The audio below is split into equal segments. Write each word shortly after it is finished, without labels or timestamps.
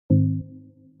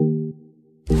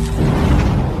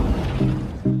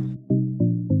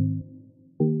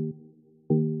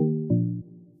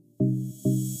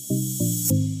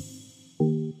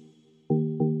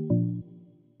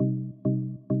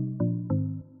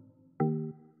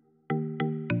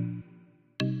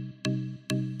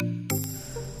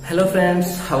Hello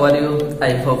friends, how are you?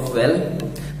 I hope well.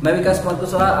 मैं विकास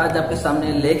कुमार आज आपके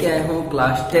सामने लेके आया हूँ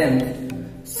class 10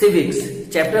 civics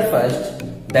chapter 1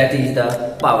 that is the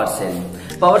power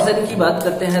sharing. Power sharing की बात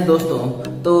करते हैं दोस्तों,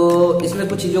 तो इसमें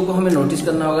कुछ चीजों को हमें नोटिस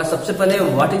करना होगा। सबसे पहले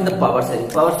what is the power sharing?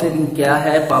 Power sharing क्या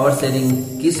है, पावर शेयरिंग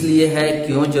किस लिए है,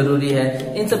 क्यों जरूरी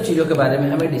है, इन सब चीजों के बारे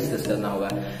में हमें डिस्कस करना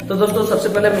होगा। तो दोस्तों सबसे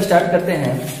पहले हम स्टार्ट करते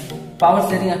हैं, पावर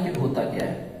शेयरिंग आखिर होता क्या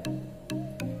है?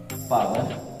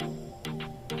 पावर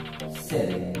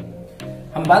शेयरिंग,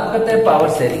 हम बात करते हैं पावर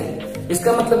शेयरिंग।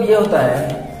 इसका मतलब ये होता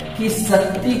है कि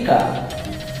शक्ति का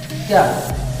क्या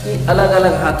कि अलग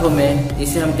अलग हाथों में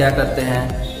इसे हम क्या करते हैं,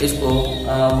 इसको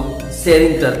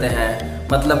शेयरिंग करते हैं।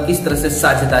 मतलब किस तरह से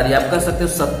साझेदारी, आप कह सकते हो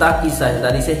सत्ता की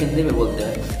साझेदारी, इसे हिंदी में बोलते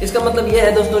हैं। इसका मतलब यह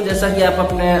है दोस्तों, जैसा कि आप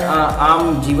अपने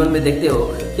आम जीवन में देखते हो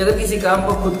कि अगर किसी काम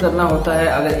को खुद करना होता है,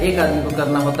 अगर एक आदमी को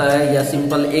करना होता है या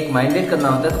सिंपल एक माइंडेड करना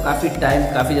होता है, तो काफी टाइम,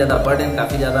 काफी ज्यादा बर्डन,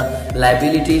 काफी ज्यादा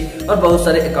लायबिलिटी और बहुत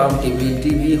सारे अकाउंटेबिलिटी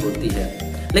भी होती है।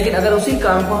 लेकिन अगर उसी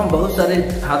काम को हम बहुत सारे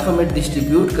हाथों में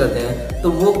डिस्ट्रीब्यूट करते हैं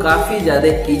तो वो काफी ज्यादा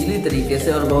इजीली तरीके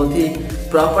से और बहुत ही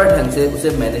प्रॉपर ढंग से उसे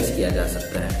मैनेज किया जा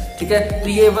सकता है। ठीक है, तो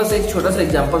ये बस एक छोटा सा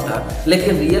एग्जांपल था,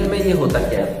 लेकिन रियल में ये होता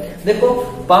क्या है? देखो,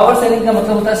 पावर शेयरिंग का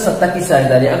मतलब होता है सत्ता की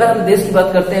साझेदारी। अगर हम देश की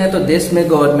बात करते हैं तो देश में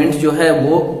गवर्नमेंट जो है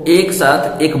वो एक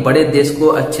साथ एक बड़े देश को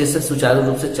अच्छे से सुचारू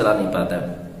रूप से चला नहीं पाता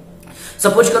है।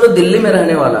 सपोज करो दिल्ली में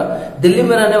रहने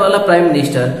वाला प्राइम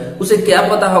मिनिस्टर, उसे क्या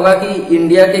पता होगा कि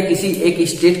इंडिया के किसी एक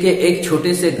स्टेट के एक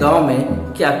छोटे से गांव में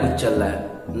क्या कुछ चल रहा है?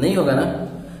 नहीं होगा ना।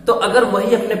 तो अगर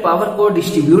वही अपने पावर को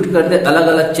डिस्ट्रीब्यूट कर दे अलग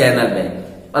अलग चैनल में,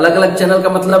 अलग अलग चैनल का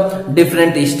मतलब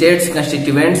डिफरेंट स्टेट्स,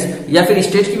 कंस्टिट्यूएंट्स, या फिर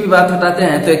स्टेट की भी बात हटाते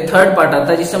हैं तो एक थर्ड पार्ट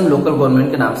आता है जिसे हम लोकल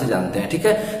गवर्नमेंट के नाम से जानते हैं। ठीक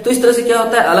है, तो इस तरह से क्या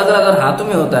होता है, अलग अलग अगर हाथों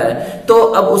में होता है तो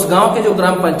अब उस गांव के जो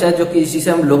ग्राम पंचायत, जो कि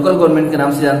जिसे हम लोकल गवर्नमेंट के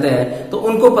नाम से जानते हैं, तो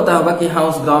उनको पता होगा कि हाँ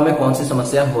उस गांव में कौन सी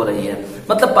समस्या हो रही है।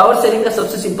 मतलब पावर शेयरिंग का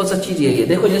सबसे सिंपल सा चीज ये है।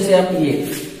 देखो जैसे आप ये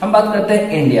हम बात करते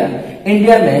हैं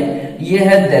इंडिया में ये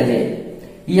है दिल्ली,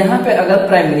 यहाँ पे अगर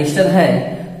प्राइम मिनिस्टर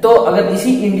है तो अगर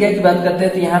इसी इंडिया की बात करते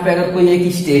हैं तो यहाँ पे अगर कोई एक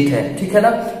स्टेट है, ठीक है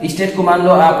ना, स्टेट को मान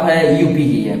लो आप है यूपी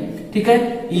ही है, ठीक है,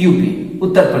 यूपी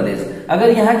उत्तर प्रदेश। अगर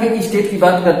यहाँ के एक स्टेट की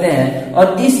बात करते हैं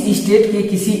और इस स्टेट के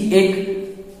किसी एक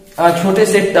छोटे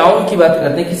से टाउन की बात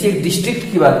करते हैं, किसी एक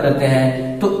डिस्ट्रिक्ट की बात करते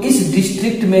हैं, तो इस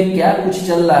डिस्ट्रिक्ट में क्या कुछ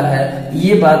चल रहा है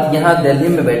ये बात यहाँ दिल्ली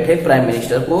में बैठे प्राइम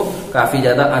मिनिस्टर को काफी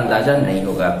ज्यादा अंदाजा नहीं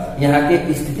होगा। यहाँ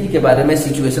के स्थिति के बारे में,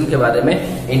 सिचुएशन के बारे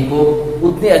में इनको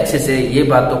उतने अच्छे से ये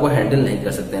बातों को हैंडल नहीं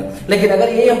कर सकते हैं। लेकिन अगर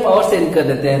ये हम पावर शेयरिंग कर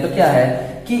देते हैं तो क्या है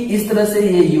कि इस तरह से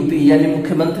ये यूपी यानी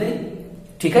मुख्यमंत्री,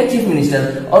 ठीक है, चीफ मिनिस्टर,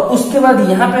 और उसके बाद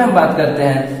यहाँ पे हम बात करते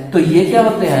हैं तो ये क्या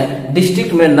होते हैं,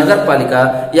 डिस्ट्रिक्ट में नगर पालिका,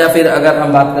 या फिर अगर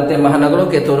हम बात करते हैं महानगरों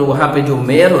के तो वहां पे जो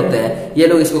मेयर होते हैं, ये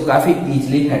लोग इसको काफी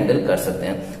इजीली हैंडल कर सकते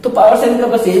हैं। तो पावर शेयरिंग का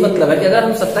बस यही मतलब है कि अगर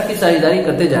हम सत्ता की साझेदारी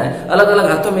करते जाएं, अलग अलग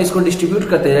हाथों में इसको डिस्ट्रीब्यूट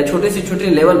करते जाए, छोटे से छोटे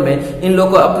लेवल में इन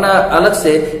लोगों को अपना अलग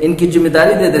से इनकी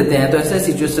जिम्मेदारी दे देते हैं, तो ऐसे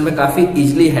सिचुएशन में काफी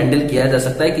इजिली हैंडल किया जा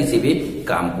सकता है किसी भी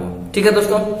काम को। ठीक है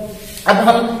दोस्तों, अब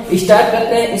हम स्टार्ट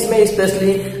करते हैं। इसमें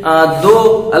स्पेशली दो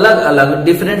अलग अलग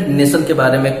डिफरेंट नेशन के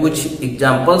बारे में कुछ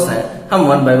एग्जांपल्स हैं, हम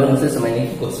वन बाय वन उसे समझने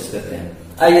की कोशिश करते हैं।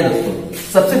 आइए दोस्तों,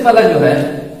 सबसे पहला जो है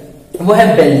वो है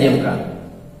बेल्जियम का।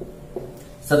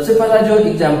 सबसे पहला जो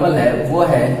एग्जांपल है वो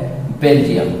है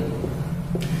बेल्जियम।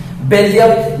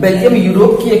 बेल्जियम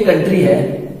यूरोप की एक कंट्री है,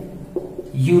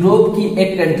 यूरोप की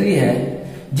एक कंट्री है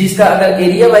जिसका अगर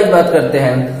एरिया वाइज बात करते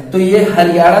हैं तो ये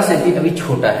हरियाणा से भी अभी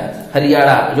छोटा है।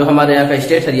 हरियाणा जो हमारे यहाँ का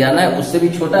स्टेट हरियाणा है उससे भी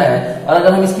छोटा है। और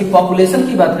अगर हम इसकी पॉपुलेशन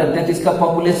की बात करते हैं तो इसका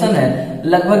पॉपुलेशन है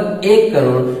लगभग 1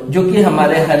 करोड़, जो कि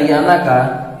हमारे हरियाणा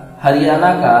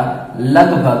का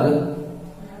लगभग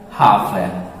हाफ है।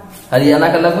 हरियाणा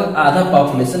का लगभग आधा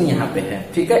पॉपुलेशन यहाँ पे है,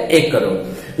 ठीक है, 1 करोड़।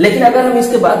 लेकिन अगर हम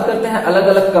इसके बात करते हैं अलग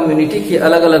अलग कम्युनिटी की,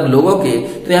 अलग अलग लोगों की,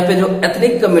 तो यहाँ पे जो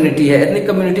एथनिक कम्युनिटी है, एथनिक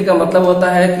कम्युनिटी का मतलब होता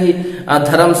है कि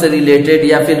धर्म से रिलेटेड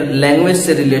या फिर लैंग्वेज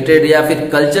से रिलेटेड या फिर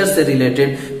कल्चर से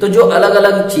रिलेटेड, तो जो अलग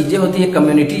अलग चीजें होती है,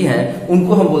 कम्युनिटी है,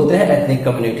 उनको हम बोलते हैं एथनिक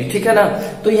कम्युनिटी। ठीक है ना।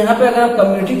 तो यहाँ पे अगर हम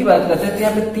कम्युनिटी की बात करते हैं तो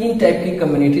यहाँ पे 3 टाइप की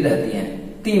कम्युनिटी रहती है,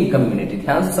 3 कम्युनिटी,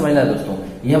 ध्यान से समझना दोस्तों,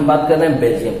 ये हम बात कर रहे हैं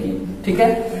बेल्जियम की। ठीक है,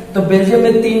 तो बेल्जियम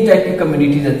में 3 टाइप की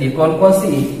कम्युनिटी रहती है। कौन कौन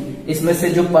सी? इसमें से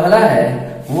जो पहला है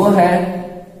वो है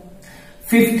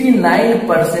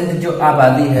 59% जो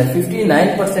आबादी है,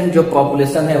 59% जो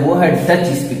पॉपुलेशन है वो है डच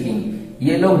स्पीकिंग।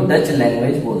 ये लोग डच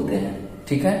लैंग्वेज बोलते हैं।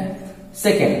 ठीक है।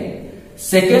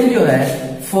 सेकेंड जो है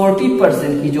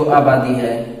 40% की जो आबादी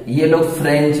है ये लोग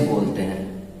फ्रेंच बोलते हैं।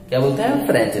 क्या बोलते हैं?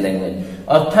 French language.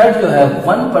 और थर्ड जो है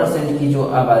 1% की जो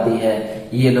आबादी है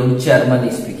ये लोग जर्मन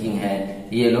स्पीकिंग है,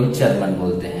 ये लोग जर्मन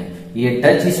बोलते हैं। ये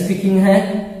डच स्पीकिंग है,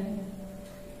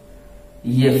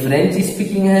 ये फ्रेंच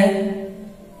स्पीकिंग है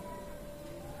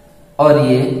और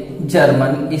ये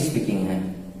जर्मन स्पीकिंग है।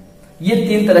 ये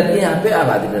 3 तरह की यहाँ पे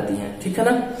आबादी रहती है, ठीक है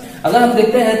ना। अगर हम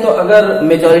देखते हैं तो अगर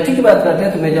मेजोरिटी की बात करते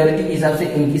हैं तो मेजोरिटी के हिसाब से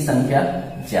इनकी संख्या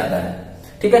ज्यादा है,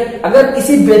 ठीक है। अगर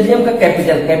किसी बेल्जियम का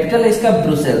कैपिटल है इसका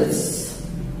ब्रुसेल्स,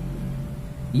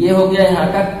 ये हो गया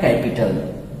यहाँ का कैपिटल,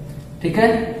 ठीक है।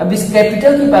 अब इस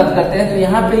कैपिटल की बात करते हैं तो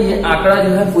यहाँ पे ये आंकड़ा जो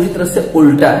है पूरी तरह से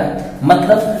उल्टा है।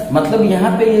 मतलब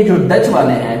यहाँ पे ये जो डच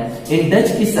वाले हैं, इन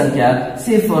डच की संख्या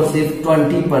सिर्फ और सिर्फ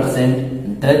 20%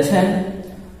 डच है,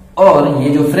 और ये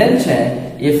जो फ्रेंच है,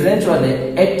 ये फ्रेंच वाले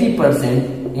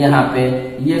 80% यहाँ पे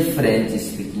ये फ्रेंच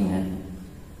स्पीकिंग है।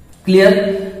 क्लियर।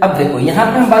 अब देखो यहाँ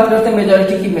पे हम बात करते हैं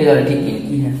मेजोरिटी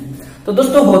की है। तो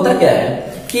दोस्तों होता क्या है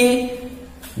कि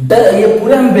ये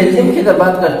पूरे हम बेल्जियम की अगर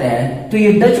बात करते हैं तो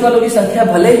ये डच वालों की संख्या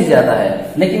भले ही ज्यादा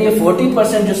है, लेकिन ये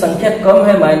 40% जो संख्या कम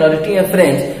है माइनॉरिटी है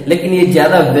फ्रेंच, लेकिन ये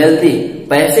ज्यादा वेल्दी,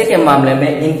 पैसे के मामले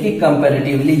में इनकी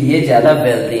कंपैरेटिवली ये ज्यादा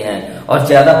वेल्दी हैं और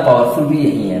ज्यादा पावरफुल भी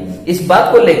यही है। इस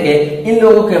बात को लेके इन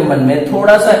लोगों के मन में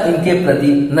थोड़ा सा इनके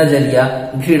प्रति नजरिया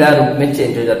घृणा रूप में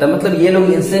चेंज हो जाता है। मतलब ये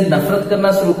लोग इनसे नफरत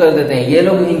करना शुरू कर देते हैं। ये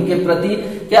लोग इनके प्रति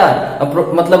क्या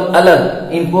मतलब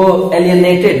अलग, इनको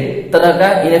एलियनेटेड तरह का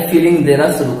इन्हें फीलिंग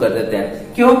देना शुरू कर देते हैं।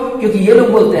 क्यों? क्योंकि ये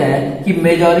लोग बोलते हैं कि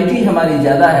मेजॉरिटी हमारी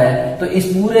ज्यादा है तो इस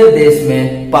पूरे देश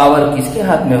में पावर किसके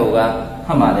हाथ में होगा?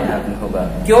 हमारे हाथ में होगा।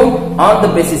 क्यों? On the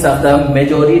basis of the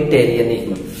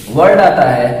majoritarianism. Word आता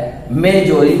है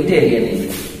मेजोरिटेरियनिज्म।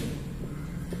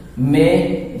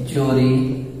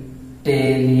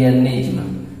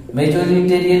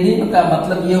 मेजोरिटेरियनिज्म का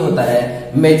मतलब ये होता है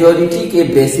मेजोरिटी के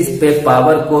बेसिस पे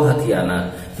पावर को हथियाना।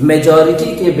 मेजोरिटी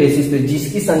के बेसिस पे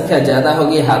जिसकी संख्या ज्यादा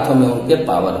होगी हाथों में उनके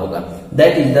पावर होगा,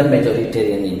 दैट इज द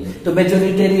मेजोरिटेरियनिज्म। तो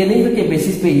मेजोरिटेरियनिज्म के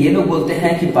बेसिस पे ये लोग बोलते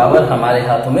हैं कि पावर हमारे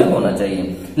हाथों में होना चाहिए,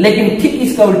 लेकिन ठीक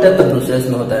इसका उल्टा तो ब्रुसेल्स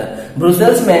में होता है।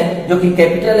 ब्रुसेल्स में जो कि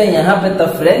कैपिटल है यहाँ पे तब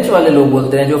फ्रेंच वाले लोग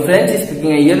बोलते हैं, जो फ्रेंच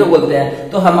स्पीकिंग है ये लोग बोलते हैं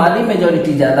तो हमारी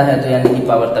मेजोरिटी ज्यादा है तो यानी कि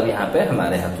पावर तब यहाँ पे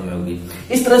हमारे हाथों में होगी।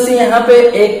 इस तरह से यहाँ पे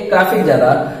एक काफी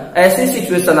ज्यादा ऐसी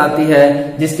सिचुएशन आती है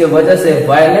जिसके वजह से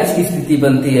वायलेंस की स्थिति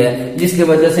बनती है, जिसके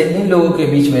वजह से इन लोगों के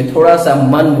बीच में थोड़ा सा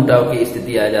मन मुटाव की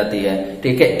स्थिति आ जाती है,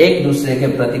 ठीक है। एक दूसरे के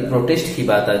प्रति प्रोटेस्ट की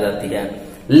बात आ जाती है।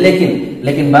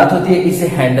 लेकिन बात होती है इसे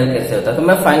हैंडल कैसे होता है। तो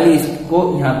मैं फाइनली इसको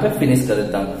यहाँ पे फिनिश कर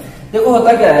देता हूँ। देखो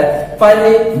होता क्या है,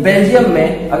 फाइनली बेल्जियम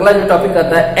में अगला जो टॉपिक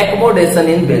आता है एक्मोडेशन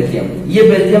इन बेल्जियम। ये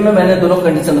बेल्जियम में मैंने दोनों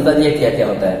कंडीशन बता दिया क्या क्या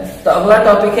होता है। तो अगला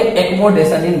टॉपिक है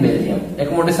एक्मोडेशन इन बेल्जियम।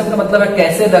 एक्मोडेशन का मतलब है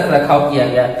कैसे रख रखाव किया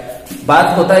गया।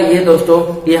 बात होता है ये दोस्तों,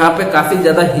 यहाँ पे काफी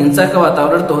ज्यादा हिंसा का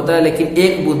वातावरण तो होता है, लेकिन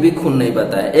एक बूंद भी खून नहीं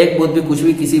बहता है, एक बूंद भी कुछ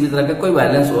भी किसी भी तरह का कोई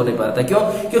वायलेंस हो नहीं पाता। क्यों?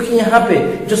 क्योंकि यहाँ पे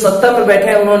जो सत्ता में बैठे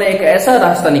हैं उन्होंने एक ऐसा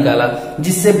रास्ता निकाला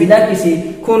जिससे बिना किसी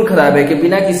खून खराबे के,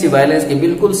 बिना किसी वायलेंस के,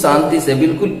 बिल्कुल शांति से,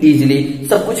 बिल्कुल इजिली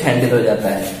सब कुछ हैंडल हो जाता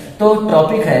है। तो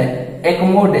टॉपिक है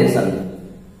एक्मोडेशन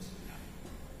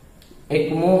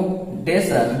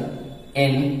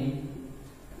इन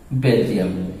बेल्जियम।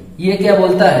 ये क्या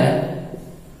बोलता है?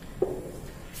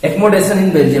 एक्मोडेशन इन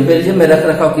बेल्जियम। बेल्जियम में रख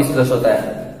रखाव किस तरह से होता है?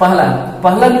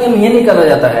 पहला नियम ये नहीं करा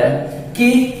जाता है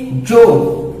कि जो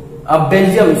अब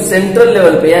बेल्जियम सेंट्रल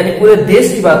लेवल पे यानी पूरे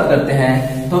देश की बात करते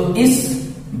हैं तो इस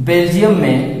बेल्जियम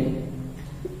में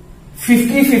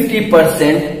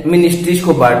 50-50% मिनिस्ट्रीज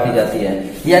को बांट दी जाती है।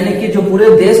 यानी कि जो पूरे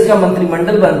देश का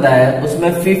मंत्रिमंडल बनता है उसमें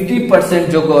 50%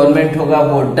 जो गवर्नमेंट होगा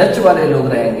वो डच वाले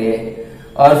लोग रहेंगे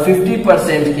और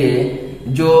 50% के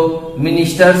जो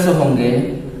मिनिस्टर्स होंगे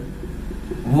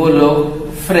वो लोग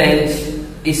फ्रेंच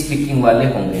स्पीकिंग वाले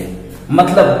होंगे।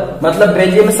 मतलब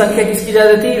बेल्जियम में संख्या किसकी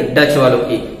ज्यादा थी? डच वालों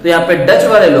की। तो यहाँ पे डच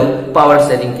वाले लोग पावर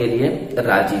शेयरिंग के लिए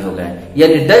राजी हो गए।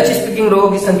 यानी डच स्पीकिंग लोगों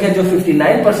की संख्या जो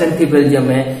 59% थी बेल्जियम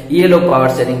में, ये लोग पावर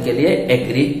शेयरिंग के लिए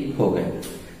एग्री हो गए।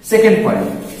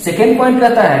 सेकेंड पॉइंट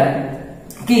रहता है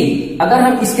कि अगर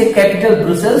हम इसके कैपिटल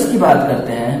ब्रुसेल्स की बात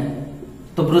करते हैं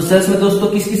तो ब्रुसेल्स में दोस्तों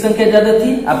किसकी संख्या ज्यादा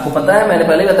थी? आपको पता है, मैंने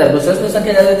पहले बताया, ब्रुसेल्स में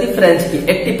संख्या ज्यादा थी फ्रेंच की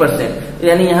 80%। तो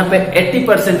यानी यहाँ पे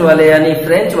 80% वाले यानी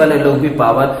फ्रेंच वाले लोग भी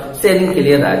पावर शेयरिंग के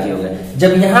लिए राजी हो गए।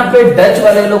 जब यहाँ पे डच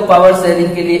वाले लोग पावर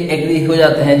शेयरिंग के लिए एग्री हो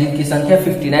जाते हैं जिनकी संख्या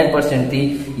 59% थी,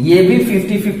 ये भी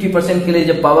 50-50% के लिए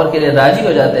जब पावर के लिए राजी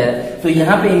हो जाते हैं तो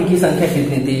यहाँ पे इनकी संख्या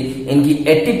कितनी थी? इनकी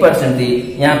 80%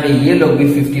 थी। यहाँ पे ये लोग भी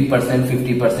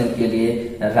 50% के लिए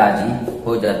राजी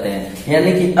हो जाते हैं।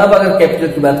 यानी कि अब अगर कैपिटल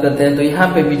की बात करते हैं तो यहाँ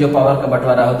पे भी जो पावर का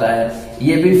बंटवारा होता है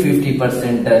ये भी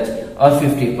 50% डच और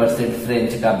 50%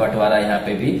 फ्रेंच का बंटवारा यहाँ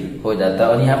पे भी हो जाता है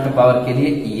और यहाँ पे पावर के लिए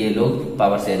ये लोग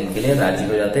पावर शेयरिंग के लिए राजी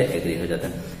हो जाते हैं, एग्री हो जाते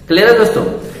हैं। क्लियर है दोस्तों?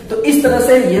 तो इस तरह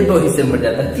से ये दो हिस्से में बढ़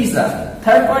जाता है।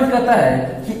 थर्ड पॉइंट कहता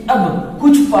है कि अब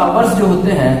कुछ पावर्स जो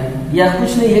होते हैं, या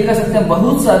कुछ नहीं ये कह सकते हैं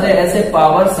बहुत सारे ऐसे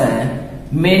पावर्स हैं,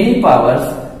 मेनी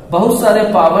पावर्स, बहुत सारे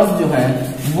पावर्स जो हैं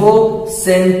वो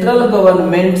सेंट्रल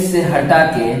गवर्नमेंट से हटा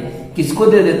के किसको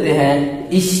दे देते हैं,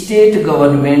 स्टेट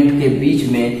गवर्नमेंट के बीच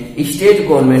में स्टेट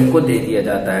गवर्नमेंट को दे दिया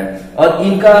जाता है। और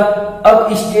इनका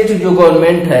अब स्टेट जो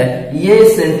गवर्नमेंट है ये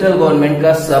सेंट्रल गवर्नमेंट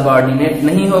का सबऑर्डिनेट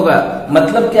नहीं होगा।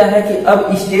 मतलब क्या है कि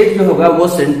अब स्टेट जो होगा वो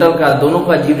सेंट्रल का, दोनों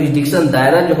का ज्यूरिसडिक्शन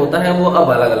दायरा जो होता है वो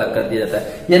अब अलग अलग कर दिया जाता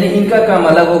है। यानी इनका काम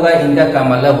अलग होगा, इनका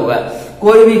काम अलग होगा,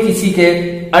 कोई भी किसी के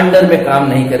अंडर में काम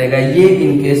नहीं करेगा, ये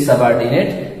इनके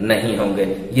सबऑर्डिनेट नहीं होंगे।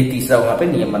 ये तीसरा वहां पे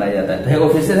नियम बनाया जाता है। तो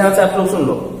फिर से ध्यान से आप लोग सुन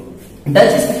लो। डच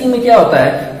स्पीकिंग में क्या होता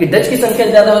है कि डच की संख्या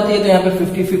ज्यादा होती है तो यहाँ पे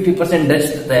 50-50% डच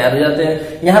तैयार हो जाते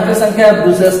हैं। यहाँ पे संख्या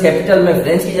ब्रुसेल्स कैपिटल में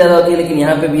फ्रेंच की ज्यादा होती है, लेकिन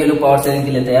यहाँ पे भी ये लोग पावर शेयरिंग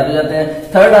के लिए तैयार हो जाते हैं।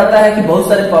 थर्ड आता है कि बहुत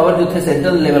सारे पावर जो थे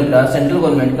सेंट्रल लेवल का, सेंट्रल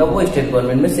गवर्नमेंट का, वो स्टेट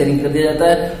गवर्नमेंट में शेयरिंग कर दिया जाता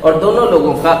है और दोनों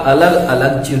लोगों का अलग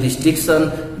अलग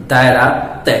ज्यूरिसडिक्शन दायरा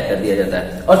तय कर दिया जाता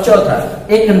है। और चौथा,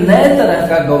 एक नए तरह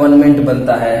का गवर्नमेंट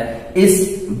बनता है इस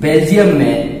बेल्जियम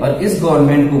में और इस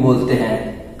गवर्नमेंट को बोलते हैं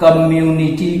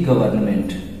कम्युनिटी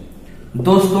गवर्नमेंट।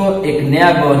 दोस्तों एक नया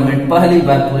गवर्नमेंट पहली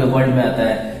बार पूरे वर्ल्ड में आता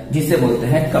है जिसे बोलते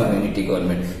हैं कम्युनिटी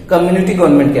गवर्नमेंट। कम्युनिटी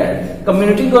गवर्नमेंट क्या है?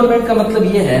 कम्युनिटी गवर्नमेंट का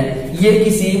मतलब ये है, ये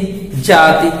किसी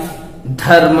जाति,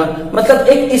 धर्म, मतलब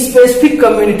एक स्पेसिफिक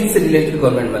कम्युनिटी से रिलेटेड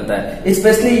गवर्नमेंट बनता है।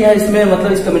 स्पेशली यह इसमें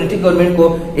मतलब इस कम्युनिटी गवर्नमेंट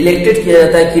को इलेक्टेड किया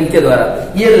जाता है किनके द्वारा?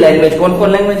 ये लैंग्वेज, कौन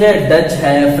कौन लैंग्वेज है? डच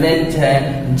है, फ्रेंच है,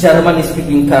 जर्मन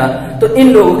स्पीकिंग था। तो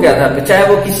इन लोगों के आधार पर, चाहे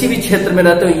वो किसी भी क्षेत्र में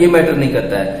रहते हो, ये मैटर नहीं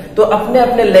करता है। तो अपने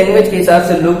अपने लैंग्वेज के हिसाब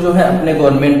से लोग जो है अपने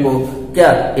गवर्नमेंट को क्या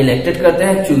इलेक्टेड करते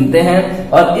हैं, चुनते हैं।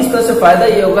 और इस तरह से फायदा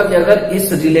ये होगा कि अगर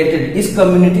इस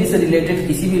कम्युनिटी से रिलेटेड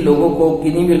किसी भी लोगों को,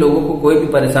 किन्हीं भी लोगों को कोई भी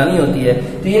परेशानी होती है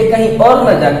तो ये कहीं और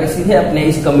न जाकर सीधे अपने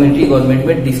इस कम्युनिटी गवर्नमेंट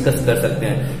में डिस्कस कर सकते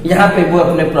हैं। यहाँ पे वो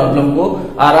अपने प्रॉब्लम को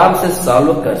आराम से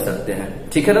सॉल्व कर सकते हैं।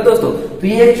 ठीक है ना दोस्तों? तो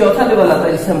ये एक चौथा लेवल आता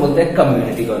है जिसे हम बोलते हैं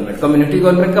कम्युनिटी गवर्नमेंट। कम्युनिटी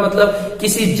गवर्नमेंट का मतलब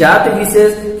किसी जाति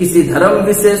विशेष, किसी धर्म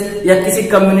विशेष या किसी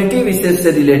कम्युनिटी विशेष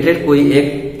से रिलेटेड कोई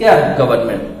एक क्या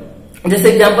गवर्नमेंट। जैसे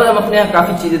एग्जाम्पल हम अपने यहाँ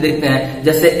काफी चीजें देखते हैं,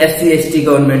 जैसे SC/ST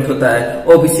गवर्नमेंट होता है,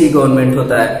 OBC गवर्नमेंट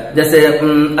होता है, जैसे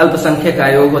अल्पसंख्यक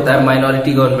आयोग होता है,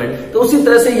 माइनॉरिटी गवर्नमेंट। तो उसी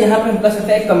तरह से यहाँ पे हम कह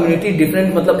सकते हैं कम्युनिटी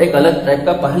डिफरेंट, मतलब एक अलग टाइप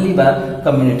का पहली बार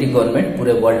कम्युनिटी गवर्नमेंट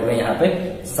पूरे वर्ल्ड में यहाँ पे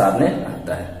सामने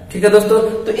आता है। ठीक है दोस्तों,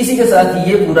 तो इसी के साथ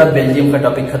ये पूरा बेल्जियम का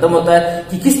टॉपिक खत्म होता है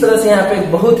कि किस तरह से यहाँ पे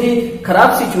एक बहुत ही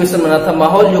खराब सिचुएशन बना था,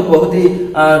 माहौल जो बहुत ही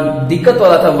दिक्कत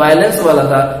वाला था, वायलेंस वाला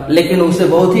था, लेकिन उसे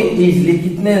बहुत ही इजीली,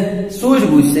 कितने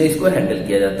सूझबूझ से इसको हैंडल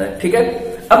किया जाता है। ठीक है,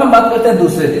 अब हम बात करते हैं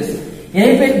दूसरे देश।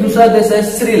 यहीं पे एक दूसरा देश है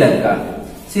श्रीलंका।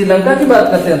 श्रीलंका की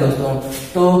बात करते हैं दोस्तों,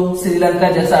 तो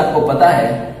श्रीलंका जैसा आपको पता है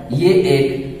ये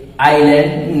एक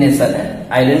आइलैंड नेशन है।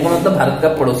 आइलैंड का मतलब भारत का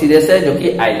पड़ोसी देश है जो कि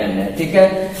आइलैंड है। ठीक है,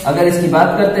 अगर इसकी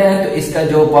बात करते हैं तो इसका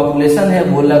जो पॉपुलेशन है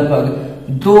वो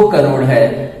लगभग 2 करोड़ है,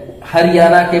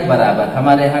 हरियाणा के बराबर।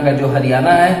 हमारे यहाँ का जो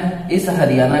हरियाणा है, इस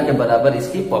हरियाणा के बराबर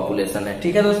इसकी पॉपुलेशन है।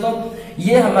 ठीक है दोस्तों,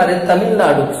 ये हमारे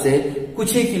तमिलनाडु से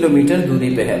कुछ ही किलोमीटर दूरी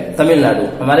पे है। तमिलनाडु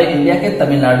हमारे इंडिया के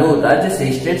तमिलनाडु राज्य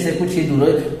से, स्टेट से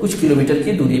कुछ किलोमीटर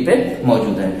की दूरी पे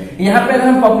मौजूद है। यहाँ पे अगर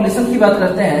हम पॉपुलेशन की बात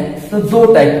करते हैं तो 2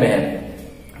 टाइप में है।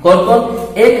 कौन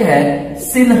कौन? एक है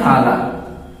सिन्हाला।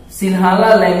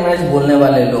 सिन्हाला लैंग्वेज बोलने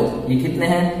वाले लोग, ये कितने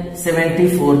हैं?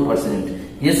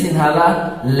 74%। ये सिन्हाला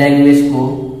लैंग्वेज को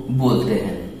बोलते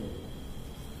हैं।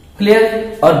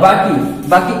 क्लियर? और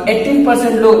बाकी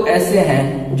 18% लोग ऐसे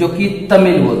हैं जो कि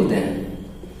तमिल बोलते हैं।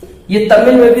 ये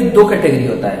तमिल में भी 2 कैटेगरी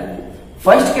होता है।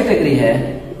 फर्स्ट कैटेगरी है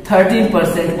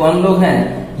 13% कौन लोग हैं?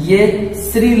 ये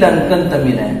श्रीलंकन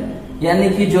तमिल है, यानी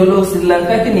कि जो लोग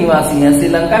श्रीलंका के निवासी हैं,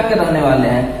 श्रीलंका के रहने वाले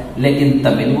हैं, लेकिन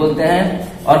तमिल बोलते हैं।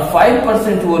 और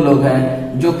 5% वो लोग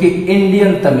हैं जो कि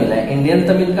इंडियन तमिल है। इंडियन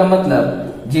तमिल का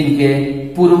मतलब जिनके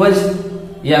पूर्वज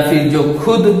या फिर जो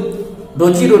खुद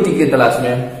रोजी रोटी की तलाश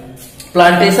में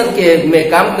प्लांटेशन में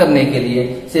काम करने के लिए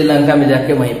श्रीलंका में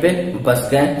जाके वहीं पे बस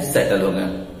गए, सेटल हो गए।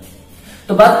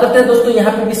 तो बात करते हैं दोस्तों,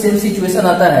 यहाँ पे भी सेम सिचुएशन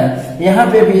आता है। यहाँ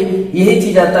पे भी यही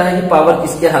चीज आता है कि पावर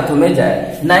किसके हाथों में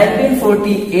जाए।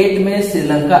 1948 में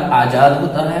श्रीलंका आजाद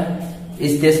होता है,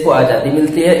 इस देश को आजादी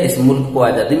मिलती है, इस मुल्क को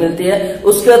आजादी मिलती है।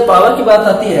 उसके बाद पावर की बात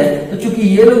आती है तो चूंकि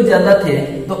ये लोग ज्यादा थे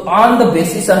तो on the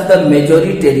basis of the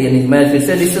majoritarianism, मैं फिर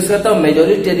से डिस्कस करता हूँ,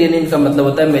 मेजोरिटेरियनिज्म का मतलब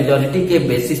होता है मेजोरिटी के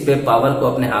बेसिस पे पावर को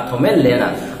अपने हाथों में लेना।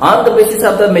 On the basis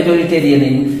of the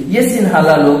majoritarianism ये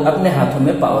सिन्हाला लोग अपने हाथों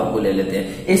में पावर को ले लेते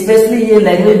हैं। स्पेशली ये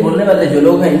लैंग्वेज बोलने वाले जो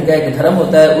लोग हैं, इनका एक धर्म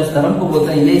होता है, उस धर्म को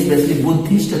बोलते हैं, ये स्पेशली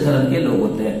बुद्धिस्ट धर्म के लोग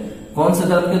होते हैं। कौन से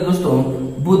धर्म के दोस्तों?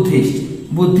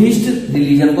 बुद्धिस्ट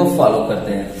रिलीजन को फॉलो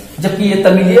करते हैं। जबकि ये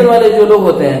तमिलियन वाले जो लोग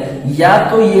होते हैं, या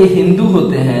तो ये हिंदू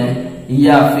होते हैं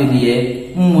या फिर ये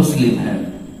मुस्लिम हैं।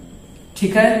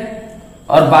 ठीक है,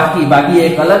 और बाकी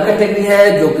एक अलग कैटेगरी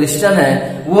है जो क्रिश्चियन है,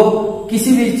 वो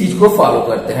किसी भी चीज को फॉलो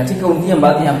करते हैं। ठीक है, उनकी हम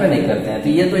बात यहाँ पे नहीं करते हैं। तो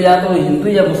ये तो या तो हिंदू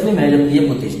या मुस्लिम है, जबकि ये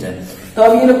बुद्धिस्ट है। तो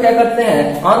अब ये लोग क्या करते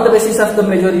हैं, on the basis of the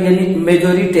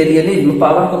majoritarianism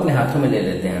power को अपने हाथों में ले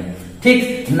लेते हैं।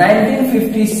 ठीक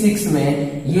 1956 में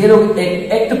ये लोग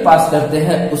एक एक्ट पास करते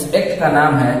हैं, उस एक्ट का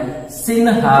नाम है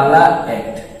सिन्हाला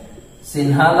एक्ट।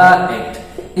 सिन्हाला एक्ट,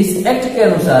 इस एक्ट के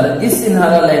अनुसार इस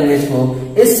सिन्हाला लैंग्वेज को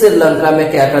इस श्रीलंका में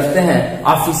क्या करते हैं,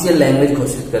 ऑफिशियल लैंग्वेज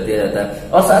घोषित कर दिया जाता है।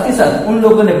 और साथ ही साथ उन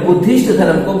लोगों ने बुद्धिस्ट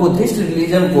धर्म को, बुद्धिस्ट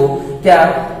रिलीजन को क्या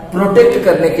प्रोटेक्ट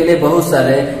करने के लिए बहुत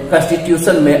सारे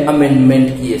कॉन्स्टिट्यूशन में अमेंडमेंट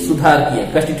किए, सुधार किए।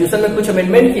 कॉन्स्टिट्यूशन में कुछ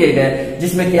अमेंडमेंट किए गए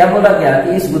जिसमें क्या बोला गया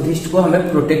कि इस बुद्धिस्ट को हमें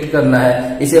प्रोटेक्ट करना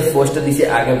है, इसे फोस्टर, इसे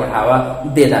आगे बढ़ावा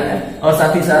देना है। और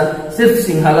साथ ही साथ सिर्फ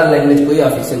सिन्हाला लैंग्वेज को ही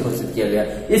ऑफिशियल घोषित किया गया।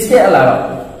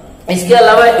 इसके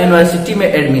अलावा यूनिवर्सिटी में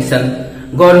एडमिशन,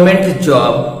 गवर्नमेंट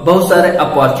जॉब, बहुत सारे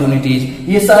अपॉर्चुनिटीज,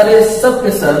 ये सारे सब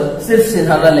के सब सिर्फ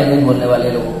सिन्हाला लैंग्वेज बोलने वाले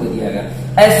लोगों को दिया गया।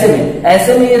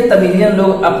 ऐसे में ये तमिलियन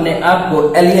लोग अपने आप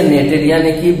को एलियनेटेड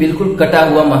यानी कि बिल्कुल कटा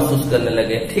हुआ महसूस करने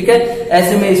लगे। ठीक है,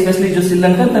 ऐसे में स्पेशली जो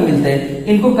श्रीलंकन तमिल थे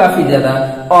इनको काफी ज्यादा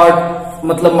और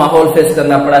मतलब माहौल फेस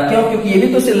करना पड़ा। क्यों? क्योंकि ये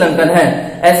भी तो श्रीलंकन है।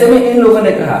 ऐसे में इन लोगों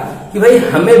ने कहा कि भाई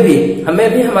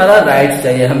हमें भी हमारा राइट्स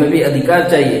चाहिए, हमें भी अधिकार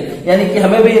चाहिए, यानी कि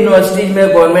हमें भी यूनिवर्सिटीज में,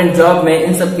 गवर्नमेंट जॉब में,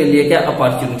 इन सब के लिए क्या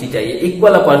अपॉर्चुनिटी चाहिए,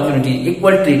 इक्वल अपॉर्चुनिटी,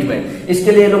 इक्वल ट्रीटमेंट।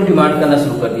 इसके लिए लोग डिमांड करना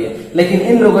शुरू कर दिए, लेकिन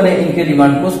इन लोगों ने इनके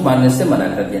डिमांड को मानने से मना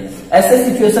कर दिया। ऐसे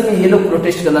सिचुएशन में ये लोग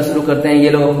प्रोटेस्ट करना शुरू करते हैं। ये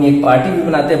लोग अपनी एक पार्टी भी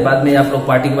बनाते हैं। बाद में आप लोग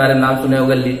पार्टी के बारे में नाम सुने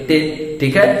होगा, लिट्टे।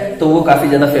 ठीक है, तो वो काफी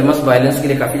ज्यादा फेमस, वायलेंस के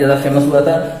लिए काफी ज्यादा फेमस हुआ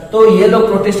था। तो ये लोग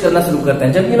प्रोटेस्ट करना शुरू करते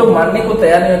हैं। जब ये लोग मानने को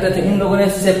तैयार नहीं होते थे, इन लोगों ने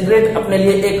सेपरेट अपने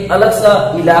लिए एक अलग सा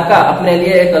इलाका, अपने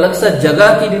लिए एक अलग सा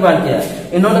जगह की डिमांड किया।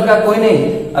 इन्होंने कहा कोई नहीं,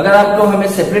 अगर आप लोग हमें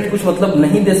सेपरेट कुछ मतलब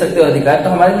नहीं दे सकते अधिकार, तो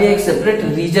हमारे लिए एक सेपरेट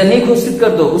रीजन ही घोषित कर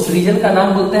दो। उस रीजन का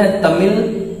नाम बोलते हैं तमिल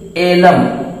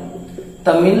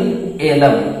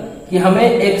एलम। कि हमें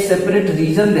एक सेपरेट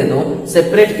रीजन दे दो,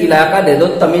 सेपरेट इलाका दे दो,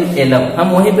 तमिल एलम, हम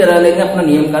वहीं पे रह लेंगे, अपना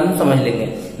नियम कानून समझ लेंगे।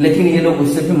 लेकिन ये लोग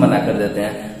उससे भी मना कर देते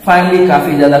हैं। फाइनली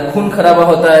काफी ज्यादा खून खराबा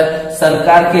होता है।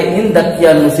 सरकार के इन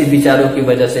दकियानुसी विचारों की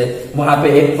वजह से वहां पे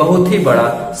एक बहुत ही बड़ा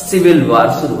सिविल वार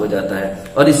शुरू हो जाता है।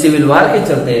 और इस सिविल वार के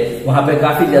चलते वहां पे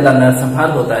काफी ज्यादा नरसंहार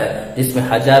होता है, जिसमें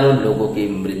हजारों लोगों की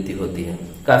मृत्यु होती है।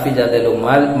 काफी ज्यादा लोग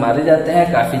मारे जाते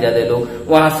हैं, काफी ज्यादा लोग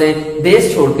वहां से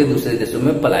देश छोड़ के दूसरे देशों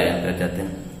में पलायन कर जाते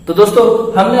हैं। तो दोस्तों,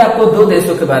 हमने आपको दो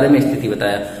देशों के बारे में स्थिति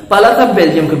बताया। पहला था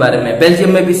बेल्जियम के बारे में।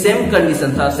 बेल्जियम में भी सेम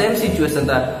कंडीशन था, सेम सिचुएशन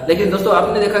था, लेकिन दोस्तों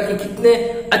आपने देखा कि कितने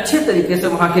अच्छे तरीके से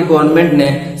वहां के गवर्नमेंट ने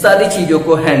सारी चीजों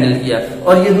को हैंडल किया।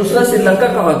 और ये दूसरा श्रीलंका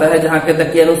का होता है, जहाँ के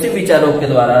दकियानुसी विचारों के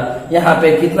द्वारा यहाँ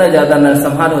पे कितना ज्यादा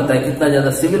नरसंहार होता है, कितना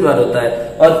ज्यादा सिविल वार होता है।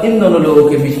 और इन दोनों लोगों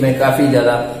के बीच में काफी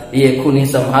ज्यादा ये खूनी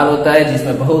संहार होता है,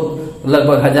 जिसमें बहुत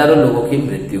लगभग हजारों लोगों की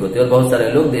मृत्यु होती है और बहुत सारे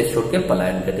लोग देश छोड़ के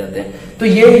पलायन कर जाते हैं। तो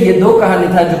ये दो कहानी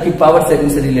था जो कि पावर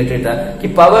शेयरिंग से रिलेटेड था, कि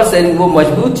पावर शेयरिंग वो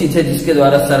मजबूत चीज है जिसके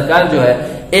द्वारा सरकार जो है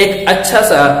एक अच्छा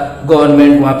सा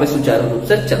गवर्नमेंट वहां पे सुचारू रूप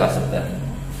से चला सकता है।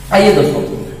 आइए दोस्तों,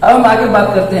 अब हम आगे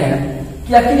बात करते हैं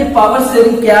कि आखिर ये पावर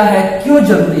शेयरिंग क्या है, क्यों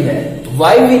जरूरी है।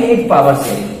 Why we need power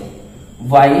sharing,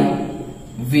 why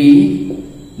we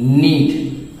need,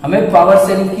 हमें पावर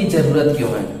शेयरिंग की जरूरत क्यों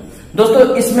है। दोस्तों,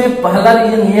 इसमें पहला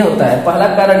रीजन ये होता है, पहला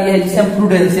कारण ये है जिसे हम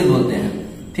प्रूडेंशियल बोलते हैं।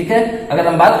 ठीक है, अगर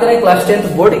हम बात करें क्लास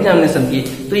 10th बोर्ड एग्जामिनेशन की,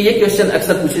 तो ये क्वेश्चन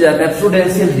अक्सर पूछे जाते हैं,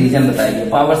 प्रूडेंशियल रीजन बताइए,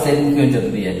 पावर शेयरिंग क्यों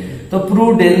जरूरी है। तो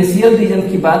प्रूडेंशियल रीजन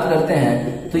की बात करते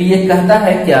हैं तो ये कहता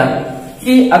है क्या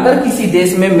कि अगर किसी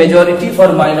देश में मेजोरिटी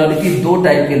और माइनॉरिटी दो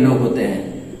टाइप के लोग होते हैं,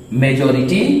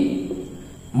 मेजोरिटी,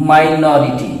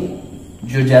 माइनॉरिटी,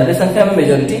 जो ज्यादा संख्या में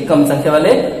मेजोरिटी, कम संख्या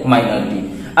वाले माइनॉरिटी।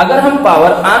 अगर हम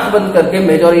पावर आंख बंद करके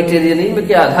मेजोरिटेरियनिज्म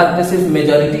के आधार पर सिर्फ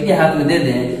मेजोरिटी के हाथ में दे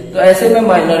दें, तो ऐसे में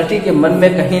माइनॉरिटी के मन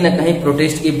में कहीं ना कहीं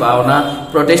प्रोटेस्ट की भावना,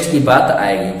 प्रोटेस्ट की बात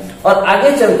आएगी और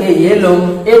आगे चल के ये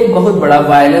लोग एक बहुत बड़ा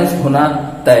वायलेंस होना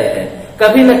तय है।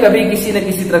 कभी न कभी किसी न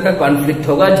किसी तरह का कॉन्फ्लिक्ट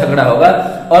होगा, झगड़ा होगा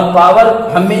और पावर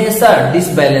हमेशा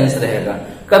डिसबैलेंस रहेगा।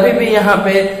 कभी भी यहाँ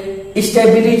पे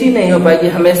स्टेबिलिटी नहीं हो पाएगी,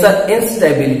 हमेशा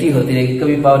इंस्टेबिलिटी होती रहेगी,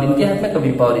 कभी पावर इनके हाथ में,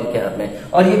 कभी पावर इनके हाथ में,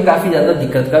 और ये काफी ज्यादा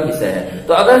दिक्कत का विषय है।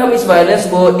 तो अगर हम इस वायलेंस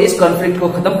को, इस कॉन्फ्लिक्ट को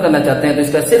खत्म करना चाहते हैं तो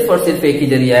इसका सिर्फ और सिर्फ एक ही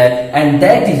जरिया है, and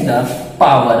that is the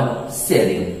power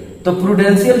sharing. तो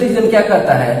प्रूडेंशियल रीजन क्या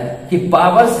कहता है कि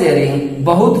पावर शेयरिंग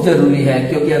बहुत जरूरी है,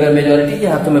 क्योंकि अगर मेजोरिटी के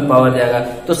हाथों में पावर जाएगा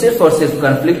तो सिर्फ और सिर्फ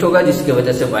कॉन्फ्लिक्ट होगा, जिसकी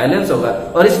वजह से वायलेंस होगा।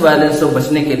 और इस वायलेंस से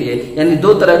बचने के लिए, यानी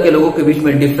दो तरह के लोगों के बीच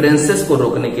में डिफरेंसेस को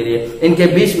रोकने के लिए, इनके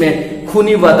बीच में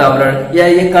खूनी वातावरण या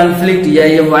ये कॉन्फ्लिक्ट या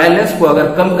ये वायलेंस को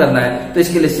अगर कम करना है तो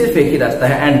इसके लिए सिर्फ एक ही रास्ता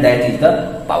है, and that is the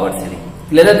power sharing.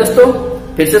 Clear है दोस्तों?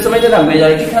 फिर से समझ लेना,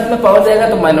 मेजोरिटी के हाथ में पावर जाएगा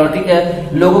तो माइनॉरिटी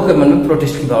के लोगों के मन में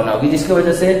प्रोटेस्ट की भावना होगी, जिसकी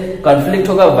वजह से कॉन्फ्लिक्ट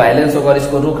होगा, वायलेंस होगा, और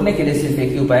इसको रोकने के लिए सिर्फ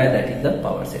एक ही उपाय है, that is the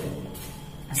power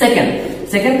sharing.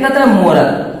 Second कहता है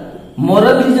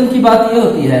मोरल रीजन की बात ये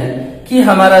होती है कि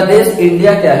हमारा देश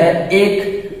इंडिया क्या है,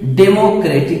 एक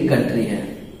डेमोक्रेटिक कंट्री है।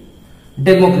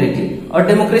 डेमोक्रेटिक, और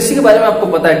डेमोक्रेसी के बारे में आपको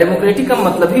पता है, डेमोक्रेटिक का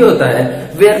मतलब ही होता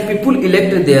है where people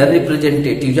elect their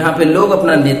representative, जहां पे लोग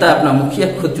अपना नेता, अपना मुखिया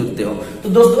खुद चुनते हो। तो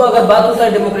दोस्तों अगर बात होता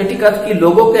है डेमोक्रेटिक का, कि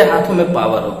लोगों के हाथों में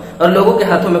पावर हो, और लोगों के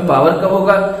हाथों में पावर कब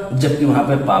होगा, जबकि वहां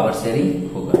पे पावर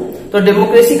शेयरिंग होगा। तो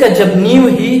डेमोक्रेसी का जब नींव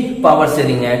ही पावर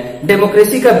शेयरिंग है,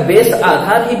 डेमोक्रेसी का बेस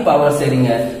आधार ही पावर शेयरिंग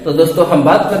है। तो दोस्तों हम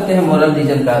बात करते हैं मोरल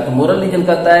रीजन का, तो मोरल रीजन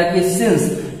कहता है कि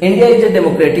since India is a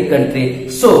democratic country,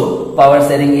 so power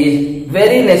sharing is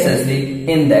very necessary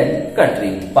in that country.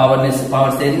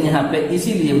 Power sharing यहाँ पे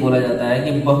इसीलिए बोला जाता है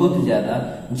कि बहुत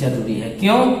ज्यादा जरूरी है।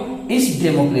 क्यों? इस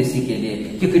डेमोक्रेसी के लिए,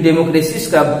 क्योंकि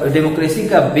डेमोक्रेसी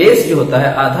का बेस जो होता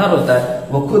है, आधार होता है,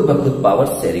 वो खुद ब खुद पावर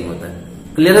शेयरिंग होता है।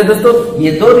 क्लियर है दोस्तों?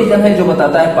 ये दो रीजन है जो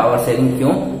बताता है पावर शेयरिंग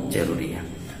क्यों जरूरी है।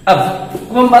 अब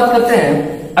हम बात करते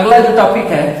हैं, अगला जो टॉपिक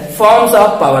है forms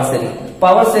of power sharing.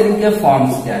 Power sharing के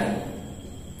फॉर्म्स क्या है?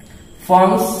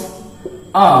 फॉर्म्स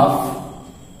ऑफ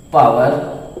पावर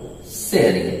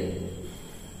शेयरिंग,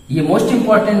 ये मोस्ट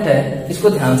इंपॉर्टेंट है, इसको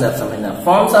ध्यान से आप समझना।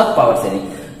 फॉर्म्स ऑफ पावर शेयरिंग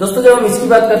दोस्तों, जब हम इसकी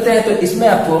बात करते हैं तो इसमें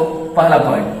आपको पहला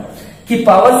पॉइंट कि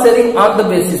power sharing on the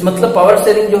basis, मतलब पावर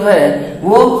शेयरिंग जो है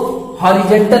वो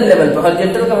हॉरिजेंटल लेवल पे,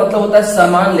 हॉरिजेंटल का मतलब होता है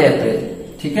समान लेयर पे,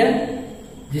 ठीक है,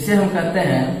 जिसे हम कहते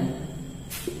हैं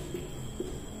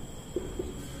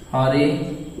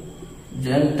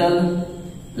हॉरिजेंटल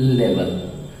लेवल।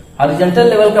 हॉरिजेंटल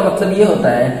लेवल का मतलब ये होता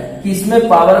है कि इसमें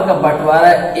पावर का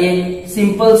बंटवारा एक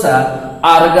सिंपल सा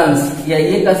ऑर्गन्स, या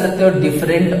ये कह सकते हो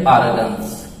डिफरेंट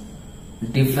ऑर्गन्स,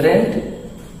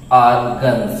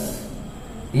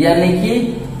 यानी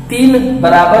कि 3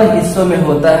 बराबर हिस्सों में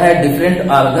होता है, डिफरेंट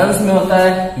ऑर्गन्स में होता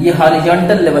है। ये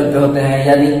हॉरिजॉन्टल लेवल पे होते हैं,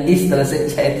 यानी इस तरह से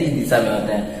क्षैतिज दिशा में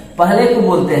होते हैं। पहले को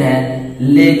बोलते हैं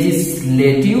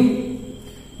लेजिस्लेटिव,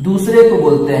 दूसरे को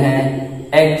बोलते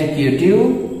हैं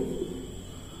एग्जीक्यूटिव,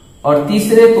 और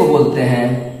तीसरे को बोलते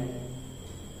हैं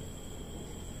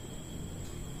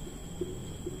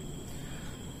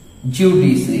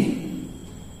ज्यूडिशरी।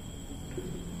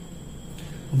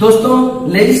 दोस्तों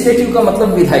लेजिस्लेटिव का मतलब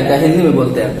विधायिका, हिंदी में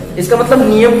बोलते हैं। इसका मतलब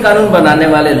नियम कानून बनाने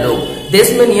वाले लोग,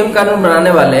 देश में नियम कानून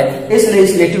बनाने वाले, इस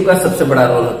लेजिस्लेटिव का सबसे बड़ा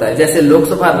रोल होता है। जैसे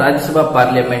लोकसभा, राज्यसभा,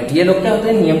 पार्लियामेंट, ये लोग क्या होते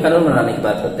हैं, नियम कानून बनाने की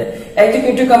बात करते हैं।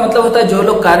 एग्जीक्यूटिव का मतलब होता है जो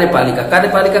लोग कार्यपालिका,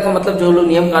 कार्यपालिका का मतलब जो लोग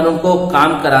नियम कानून को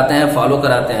काम कराते हैं, फॉलो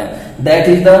कराते हैं, दैट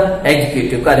इज द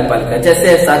एग्जीक्यूटिव, कार्यपालिका।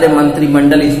 जैसे सारे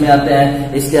मंत्रिमंडल इसमें आते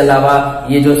हैं, इसके अलावा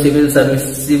ये जो सिविल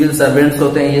सर्वेंट्स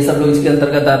होते हैं, ये सब लोग इसके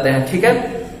अंतर्गत आते हैं, ठीक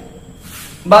है।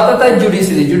 बात आता है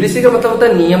जुडिशरी। जुडिशरी का मतलब होता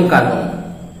है नियम कानून,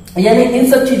 यानी इन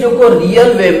सब चीजों को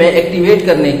रियल वे में एक्टिवेट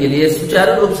करने के लिए,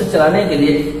 सुचारू रूप से चलाने के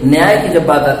लिए, न्याय की जब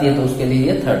बात आती है तो उसके लिए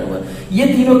ये थर्ड हुआ। ये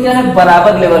तीनों क्या है,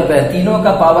 बराबर लेवल पे है, तीनों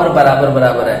का पावर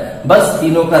बराबर है, बस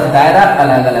तीनों का दायरा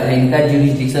अलग अलग है। इनका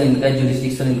ज्यूरिसडिक्शन, इनका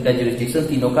ज्यूरिसडिक्शन, इनका ज्यूरिसडिक्शन,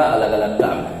 तीनों का अलग अलग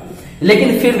काम है।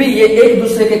 लेकिन फिर भी ये एक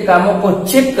दूसरे के कामों को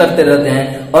चेक करते रहते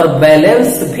हैं और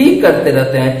बैलेंस भी करते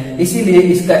रहते हैं, इसीलिए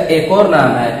इसका एक और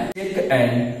नाम है चेक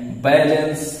एंड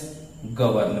बैलेंस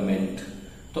गवर्नमेंट।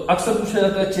 तो अक्सर पूछा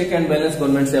जाता है चेक एंड बैलेंस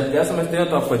गवर्नमेंट से आप क्या समझते हैं,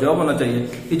 तो आपका जवाब होना चाहिए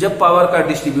कि जब पावर का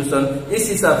डिस्ट्रीब्यूशन इस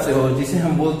हिसाब से हो, जिसे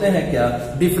हम बोलते हैं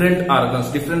क्या, डिफरेंट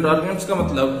ऑर्गन्स। डिफरेंट ऑर्गन्स का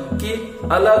मतलब कि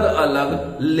अलग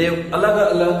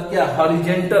अलग क्या,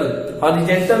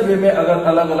 हॉरिजेंटल वे में अगर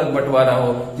अलग अलग बंटवारा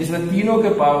हो, जिसमें तीनों के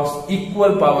पावर इक्वल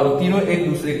पावर हो, तीनों एक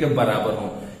दूसरे के बराबर हो,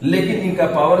 लेकिन इनका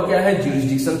पावर क्या है,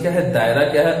 ज्यूरिसडिक्शन क्या है, दायरा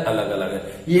क्या है, अलग अलग है।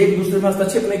 ये एक दूसरे में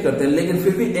हस्तक्षेप नहीं करते, लेकिन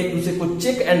फिर भी एक दूसरे को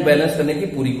चेक एंड बैलेंस करने की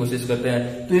पूरी कोशिश करते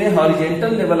हैं। तो ये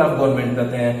हॉरिजेंटल लेवल ऑफ गवर्नमेंट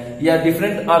कहते हैं, या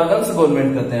डिफरेंट ऑर्गन्स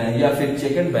गवर्नमेंट कहते हैं, या फिर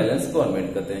चेक एंड बैलेंस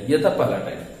गवर्नमेंट कहते हैं। ये था पहला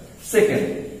टाइप।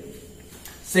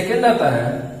 सेकेंड आता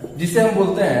है जिसे हम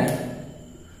बोलते हैं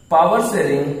power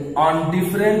sharing on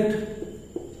different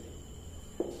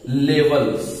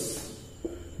levels.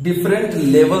 Different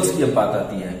levels की बात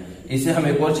आती है, इसे हम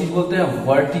एक और चीज बोलते हैं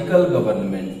वर्टिकल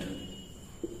गवर्नमेंट।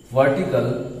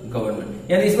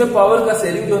 यानी इसमें पावर का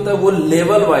शेयरिंग जो होता है वो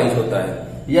लेवल वाइज होता है,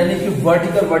 यानी कि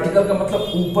वर्टिकल का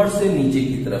मतलब ऊपर से नीचे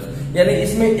की तरफ। यानी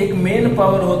इसमें एक मेन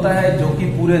पावर होता है जो कि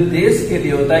पूरे देश के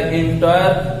लिए होता है,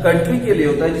 एंटायर कंट्री के लिए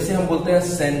होता है, जिसे हम बोलते हैं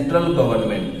सेंट्रल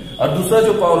गवर्नमेंट। और दूसरा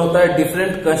जो पावर होता है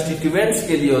डिफरेंट कंस्टिट्यूएंट्स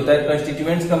के लिए होता है।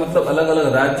 कंस्टिट्यूएंट्स का मतलब अलग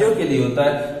अलग राज्यों के लिए होता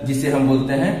है, जिसे हम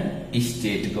बोलते हैं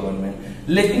स्टेट गवर्नमेंट।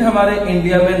 लेकिन हमारे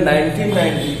इंडिया में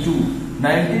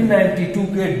 1992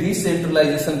 के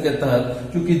डिसेंट्रलाइजेशन के तहत,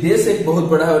 क्योंकि देश एक बहुत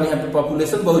बड़ा है और यहाँ पे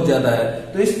पॉपुलेशन बहुत ज्यादा है,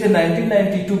 तो इसके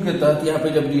 1992 के तहत यहाँ पे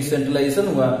जब डिसेंट्रलाइजेशन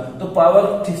हुआ तो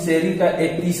पावर शेयरिंग का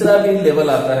एक तीसरा भी लेवल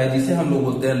आता है, जिसे हम लोग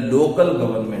बोलते हैं लोकल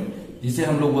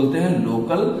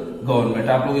गवर्नमेंट।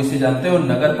 आप लोग इसे जानते हो,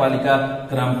 नगर पालिका,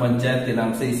 ग्राम पंचायत के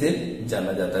नाम से इसे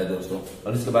जाना जाता है दोस्तों।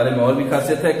 और इसके बारे में और भी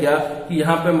खासियत है क्या कि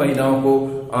यहाँ पे महिलाओं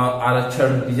को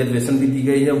आरक्षण रिजर्वेशन भी दी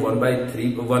गई है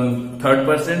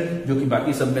 1/3%, जो कि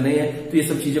बाकी सब में नहीं है। तो ये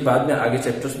सब चीजें बाद में आगे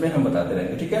चैप्टर्स में हम बताते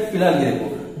रहेंगे, ठीक है। फिलहाल ये देखो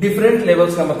डिफरेंट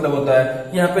लेवल्स का मतलब होता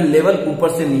है यहाँ पे लेवल ऊपर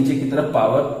से नीचे की तरफ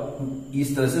पावर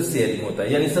इस तरह से शेयरिंग होता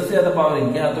है, यानी सबसे ज्यादा पावर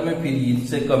इनके हाथों में, फिर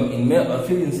इनसे कम इनमें और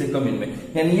फिर इनसे कम इनमें,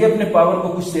 यानी ये अपने पावर को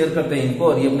कुछ शेयर करते हैं इनको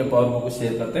और ये अपने पावर को कुछ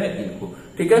शेयर करते हैं इनको,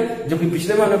 ठीक है। जबकि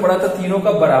पिछले में हमने पढ़ा था तीनों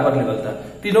का बराबर लेवल था,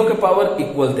 तीनों के पावर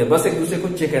इक्वल थे, बस एक दूसरे को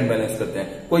चेक एंड बैलेंस करते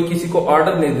हैं। कोई किसी को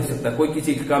ऑर्डर नहीं दे सकता, कोई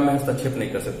किसी के काम में हस्तक्षेप नहीं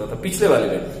कर सकता था पिछले वाले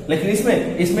में। लेकिन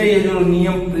इसमें ये जो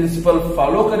नियम प्रिंसिपल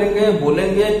फॉलो करेंगे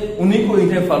बोलेंगे उन्हीं को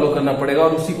इन्हें फॉलो करना पड़ेगा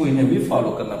और उसी को इन्हें भी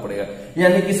फॉलो करना पड़ेगा।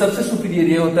 यानी कि सबसे सुपीरियर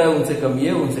ये होता है, उनसे कम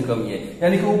ये, उनसे कम ये,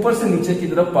 यानी कि ऊपर से नीचे की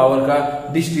तरफ पावर का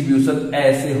डिस्ट्रीब्यूशन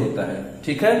ऐसे होता है,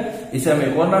 ठीक है। इसे हम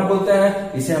एक और नाम बोलते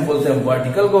हैं, इसे हम बोलते हैं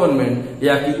वर्टिकल गवर्नमेंट,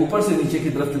 या कि ऊपर से नीचे की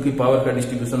तरफ चूंकि पावर का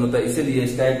डिस्ट्रीब्यूशन होता है इसीलिए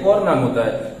इसका एक और नाम होता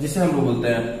है जिसे हम लोग बोलते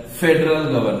हैं फेडरल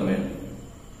गवर्नमेंट।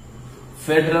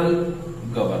 फेडरल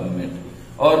गवर्नमेंट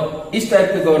और इस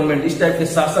टाइप के गवर्नमेंट, इस टाइप के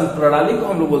शासन प्रणाली को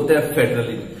हम लोग बोलते हैं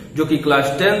फेडरलिज्म, जो कि क्लास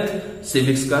 10th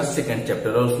सिविक्स का 2nd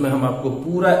चैप्टर, और उसमें हम आपको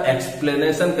पूरा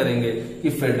एक्सप्लेनेशन करेंगे कि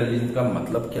फेडरलिज्म का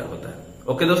मतलब क्या होता है।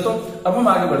 ओके दोस्तों, अब हम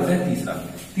आगे बढ़ते हैं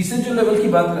तीसरे जो लेवल की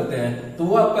बात करते हैं तो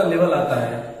वो आपका लेवल आता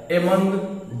है among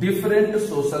different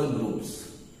social groups.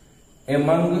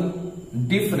 Among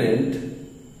different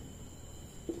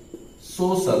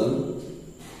social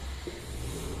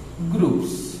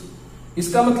groups,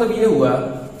 इसका मतलब ये हुआ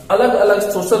अलग अलग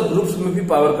सोशल ग्रुप्स में भी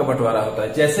पावर का बंटवारा होता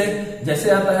है। जैसे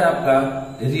आता है आपका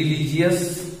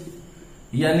रिलीजियस,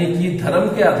 यानी कि धर्म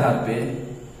के आधार पे,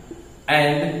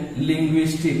 एंड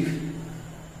लिंग्विस्टिक,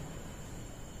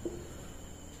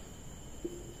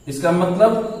 इसका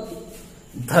मतलब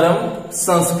धर्म,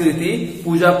 संस्कृति,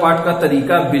 पूजा पाठ का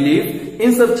तरीका, बिलीफ,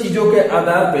 इन सब चीजों के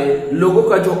आधार पे लोगों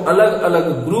का जो अलग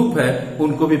अलग ग्रुप है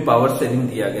उनको भी पावर शेयरिंग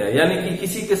दिया गया है। यानी कि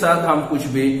किसी के साथ हम कुछ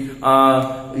भी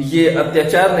ये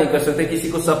अत्याचार नहीं कर सकते, किसी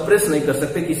को सप्रेस नहीं कर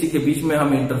सकते, किसी के बीच में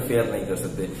हम इंटरफेयर नहीं कर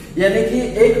सकते। यानी कि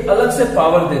एक अलग से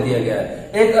पावर दे दिया गया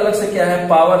है, एक अलग से क्या है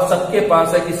पावर सबके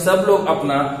पास है कि सब लोग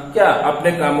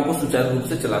अपने कामों को सुचारू रूप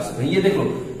से चला सकें। ये देखो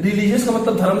रिलीजियस का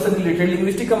मतलब धर्म से रिलेटेड,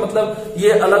 लिंग्विस्टिक का मतलब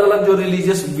ये अलग अलग जो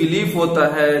रिलीजियस बिलीफ होता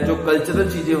है, जो कल्चरल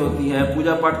चीजें होती हैं,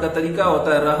 पूजा पाठ का तरीका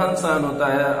होता है, रहन सहन होता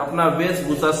है, अपना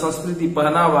वेशभूषा, संस्कृति,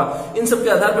 पहनावा, इन सब के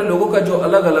आधार पर लोगों का जो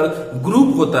अलग अलग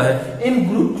ग्रुप होता है, इन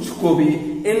ग्रुप्स को भी,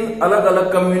 इन अलग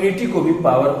अलग कम्युनिटी को भी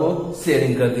पावर को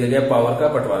शेयरिंग कर दिया गया, पावर का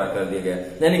बंटवारा कर दिया गया,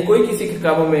 यानी कोई किसी के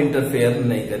कामों में इंटरफेयर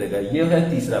नहीं करेगा। ये है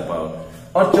तीसरा पावर।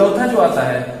 और चौथा जो आता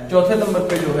है, चौथे नंबर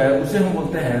पे जो है उसे हम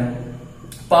बोलते हैं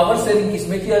पावर शेयरिंग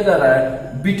किसमें किया जा रहा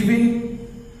है, between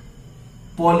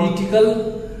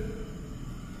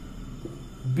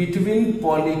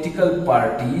political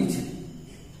parties,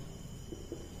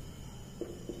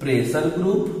 pressure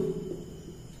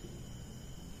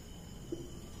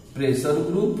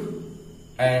group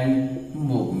and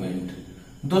movement.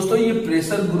 दोस्तों ये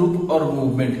प्रेशर ग्रुप और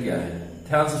मूवमेंट क्या है,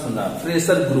 ध्यान से सुनना।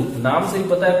 प्रेशर ग्रुप, नाम से ही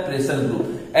पता है प्रेशर ग्रुप,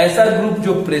 ऐसा ग्रुप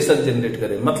जो प्रेशर जनरेट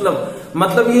करे।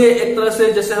 मतलब ये एक तरह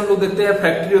से जैसे हम लोग देखते हैं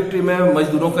फैक्ट्री में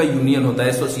मजदूरों का यूनियन होता है,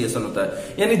 एसोसिएशन होता है।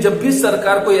 यानी जब भी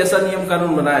सरकार कोई ऐसा नियम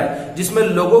कानून बनाए जिसमें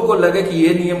लोगों को लगे कि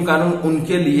ये नियम कानून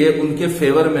उनके लिए, उनके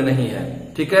फेवर में नहीं है,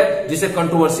 ठीक है, जिसे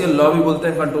कंट्रोवर्शियल लॉ भी बोलते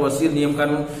हैं, कंट्रोवर्शियल नियम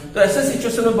कानून। तो ऐसे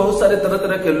सिचुएशन में बहुत सारे तरह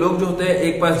तरह के लोग जो होते हैं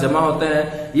एक पास जमा होते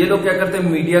हैं। ये लोग क्या करते हैं,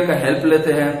 मीडिया का हेल्प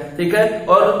लेते हैं, ठीक है,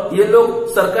 और ये लोग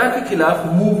सरकार के खिलाफ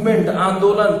मूवमेंट,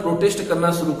 आंदोलन, प्रोटेस्ट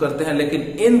करना शुरू करते हैं, लेकिन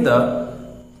in the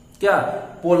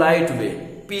polite way,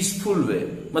 peaceful वे,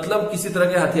 मतलब किसी तरह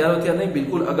के हथियार नहीं,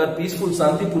 बिल्कुल अगर पीसफुल,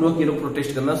 शांतिपूर्वक ये लोग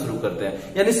प्रोटेस्ट करना शुरू करते हैं।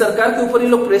 यानी सरकार के ऊपर ये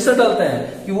लोग प्रेशर डालते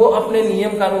हैं कि वो अपने नियम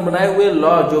कानून बनाए हुए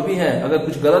लॉ जो भी हैं, अगर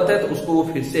कुछ गलत है तो उसको वो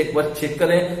फिर से एक बार चेक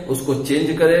करें, उसको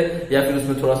चेंज करें या फिर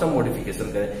उसमें थोड़ा सा मॉडिफिकेशन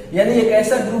करें। यानी एक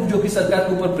ऐसा ग्रुप जो कि सरकार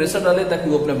के ऊपर प्रेशर डाले ताकि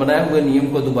वो अपने बनाए हुए नियम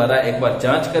को दोबारा एक बार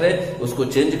जांच करे, उसको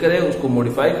चेंज करे, उसको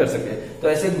मॉडिफाई कर सके। तो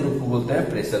ऐसे ग्रुप को बोलते हैं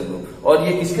प्रेशर ग्रुप। और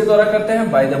ये किसके द्वारा करते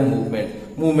हैं, बाय द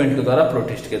मूवमेंट के द्वारा,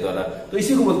 प्रोटेस्ट के द्वारा। तो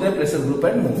इसी को बोलते हैं pressure group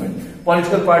and movement.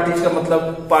 Political parties का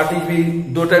मतलब, पार्टी भी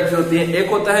दो टाइप की होती है। एक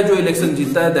होता है जो इलेक्शन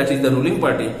जीतता है, that is the ruling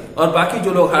party, और बाकी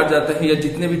जो लोग हार जाते हैं या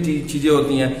जितने भी चीजें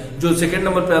होती हैं, जो सेकंड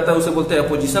नंबर पे आता है उसे बोलते हैं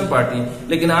अपोजिशन पार्टी।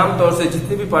 लेकिन आमतौर से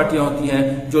जितनी भी पार्टियां होती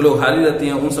हैं जो लोग हारी रहती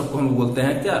हैं उन सबको हम बोलते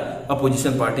हैं क्या,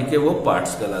 अपोजिशन पार्टी के वो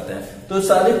पार्ट्स कहलाते हैं। तो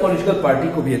सारे पॉलिटिकल पार्टी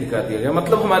को भी अधिकार दिया गया।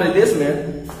 मतलब हमारे देश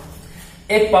में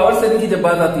एक पावर शेयरिंग की जब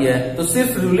बात आती है तो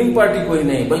सिर्फ रूलिंग पार्टी को ही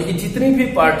नहीं बल्कि जितनी भी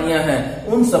पार्टियां हैं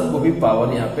उन सबको भी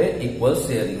पावर यहाँ पे इक्वल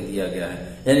शेयरिंग दिया गया है।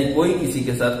 यानी कोई किसी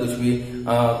के साथ कुछ भी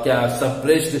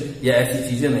सप्रेस्ड या ऐसी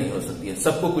चीजें नहीं हो सकती है।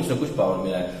 सबको कुछ ना कुछ पावर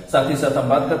मिला है। साथ ही साथ हम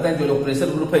बात करते हैं जो लोग प्रेशर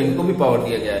ग्रुप है इनको भी पावर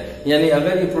दिया गया है, यानी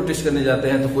अगर ये प्रोटेस्ट करने जाते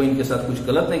हैं तो कोई इनके साथ कुछ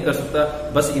गलत नहीं कर सकता,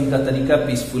 बस इनका तरीका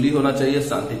पीसफुली होना चाहिए,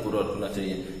 शांतिपूर्वक होना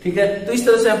चाहिए। ठीक है, तो इस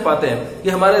तरह से हम पाते हैं कि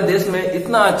हमारे देश में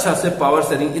इतना अच्छा से पावर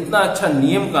शेयरिंग, इतना अच्छा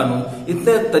नियम कानून,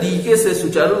 इतने तरीके से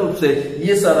सुचारू रूप से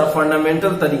ये सारा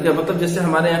फंडामेंटल तरीका, मतलब जैसे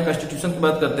हमारे यहाँ कॉन्स्टिट्यूशन की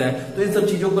बात करते हैं तो इन सब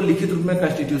चीजों को लिखित रूप में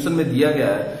कॉन्स्टिट्यूशन में दिया गया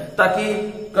है, ताकि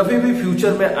कभी भी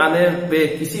फ्यूचर में आने पे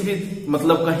किसी भी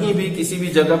मतलब कहीं भी किसी भी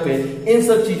जगह पे इन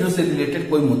सब चीजों से रिलेटेड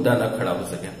कोई मुद्दा ना खड़ा हो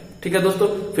सके। ठीक है दोस्तों,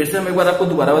 फिर से हम एक बार आपको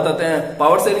दोबारा बताते हैं।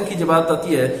 पावर शेयरिंग की जब बात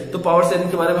आती है तो पावर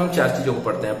शेयरिंग के बारे में हम 4 चीजों को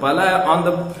पढ़ते हैं। पहला है on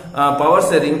the power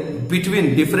sharing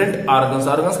between different organs.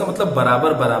 Organs का मतलब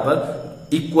बराबर बराबर,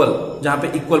 इक्वल, जहां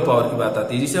पे इक्वल पावर की बात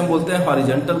आती है, जिसे हम बोलते हैं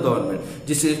हॉरिजॉन्टल गवर्नमेंट,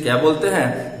 जिसे क्या बोलते हैं,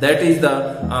 that is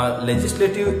the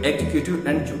legislative, executive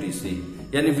and judiciary,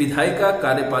 यानी विधायिका,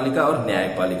 कार्यपालिका और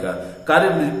न्यायपालिका।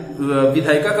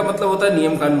 विधायिका का मतलब होता है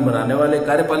नियम कानून बनाने वाले,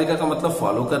 कार्यपालिका का मतलब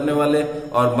फॉलो करने वाले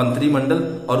और मंत्रिमंडल,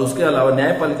 और उसके अलावा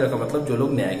न्यायपालिका का मतलब जो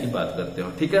लोग न्याय की बात करते हो।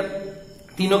 ठीक है,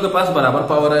 तीनों के पास बराबर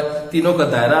पावर है, तीनों का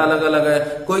दायरा अलग अलग है,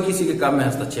 कोई किसी के काम में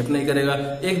हस्तक्षेप नहीं करेगा,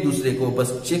 एक दूसरे को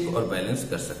बस चेक और बैलेंस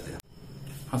कर सकते हैं।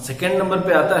 हाँ, सेकेंड नंबर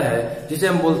पे आता है जिसे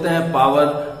हम बोलते हैं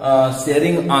power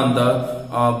sharing on the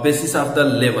basis of the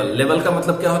level. Level का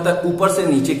मतलब क्या होता है, ऊपर से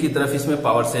नीचे की तरफ इसमें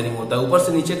पावर शेयरिंग होता है। ऊपर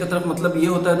से नीचे की तरफ मतलब ये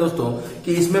होता है दोस्तों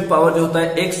कि इसमें पावर जो होता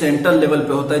है एक सेंट्रल लेवल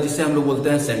पे होता है, जिसे हम लोग बोलते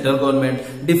हैं सेंट्रल गवर्नमेंट,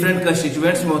 डिफरेंट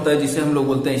कंस्टिट्यूएंट्स में होता है जिसे हम लोग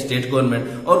बोलते हैं स्टेट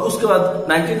गवर्नमेंट, और उसके बाद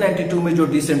 1992 में जो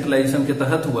डिसेंट्रलाइजेशन के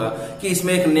तहत हुआ कि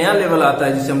इसमें एक नया लेवल आता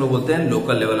है जिसे हम लोग बोलते हैं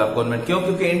लोकल लेवल ऑफ गवर्नमेंट। क्यों?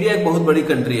 क्योंकि इंडिया एक बहुत बड़ी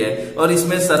कंट्री है और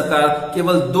इसमें सरकार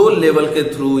केवल 2 लेवल के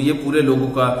थ्रू ये पूरे लोगों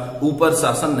का ऊपर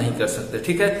शासन नहीं कर सकते।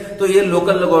 ठीक है, तो ये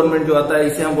लोकल गवर्नमेंट जो आता है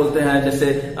इसे हम बोलते हैं जैसे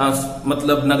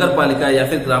मतलब नगर पालिका या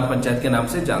फिर ग्राम पंचायत के नाम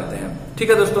से जानते हैं। ठीक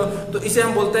है दोस्तों, तो इसे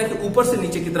हम बोलते हैं कि ऊपर से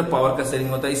नीचे की तरफ पावर का शेयरिंग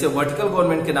होता है। इसे वर्टिकल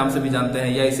गवर्नमेंट के नाम से भी जानते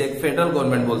हैं, या इसे एक फेडरल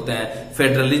गवर्नमेंट बोलते हैं,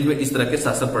 फेडरलिज्म इस तरह के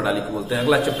शासन प्रणाली को बोलते हैं।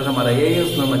 अगला चैप्टर हमारा यही है,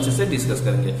 उसमें हम अच्छे से डिस्कस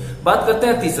करेंगे। बात करते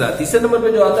हैं तीसरे नंबर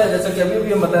पे जो आता है, जैसा कि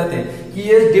अभी हम बताए थे कि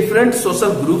ये डिफरेंट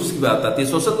सोशल ग्रुप्स की बात आती है।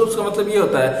 सोशल ग्रुप्स का मतलब ये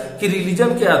होता है कि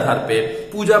रिलीजन के आधार पे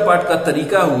पूजा पाठ का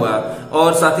तरीका हुआ,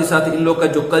 और साथ ही साथ इन लोग का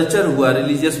जो कल्चर हुआ,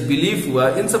 रिलीजियस बिलीफ हुआ,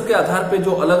 इन सब के आधार पे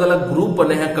जो अलग अलग ग्रुप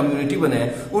बने हैं, कम्युनिटी बने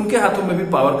हैं, उनके हाथों में भी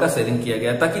पावर का शेयरिंग किया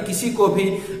गया ताकि किसी को भी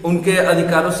उनके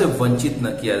अधिकारों से वंचित न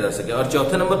किया जा सके। और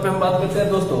चौथे नंबर पे हम बात करते हैं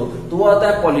दोस्तों, तो वो आता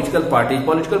है पॉलिटिकल पार्टीज।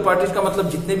 पॉलिटिकल पार्टीज का मतलब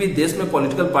जितने भी देश में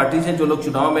पॉलिटिकल पार्टीज हैं जो लोग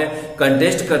चुनाव में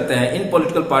कंटेस्ट करते हैं, इन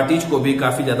पॉलिटिकल पार्टीज को भी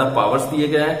काफी ज्यादा पावर्स दिए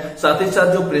गए हैं। साथ ही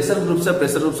साथ जो प्रेशर ग्रुप्स है,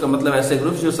 प्रेशर ग्रुप्स का मतलब ऐसे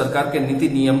ग्रुप्स जो सरकार के नीति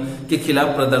नियम के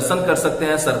खिलाफ प्रदर्शन कर सकते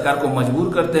हैं, सरकार को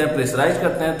मजबूर करते हैं, प्रेशराइज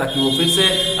करते हैं, ताकि वो फिर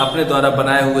से अपने द्वारा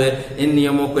बनाए हुए इन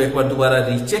नियमों को एक बार दोबारा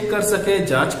रीचेक कर सके,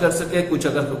 जांच कर सके, कुछ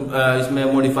अगर इसमें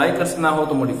मॉडिफाई करना हो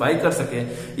तो मॉडिफाई कर सके,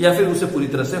 या फिर उसे पूरी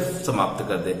तरह से समाप्त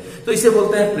कर दे। तो इसे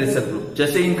बोलते हैं प्रेशर ग्रुप।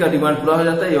 जैसे इनका डिमांड पूरा हो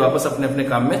जाता है, ये वापस अपने अपने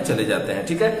काम में चले जाते हैं।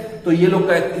 ठीक है, तो ये लोग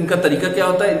का इनका तरीका क्या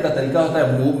होता है, इनका तरीका होता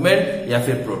है मूवमेंट या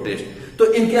फिर प्रोटेस्ट। तो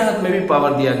इनके हाथ में भी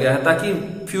पावर दिया गया है ताकि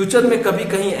फ्यूचर में कभी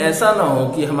कहीं ऐसा ना हो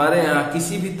कि हमारे यहाँ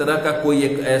किसी भी तरह का कोई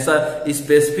एक ऐसा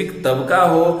स्पेसिफिक तबका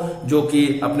हो जो कि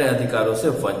अपने अधिकारों से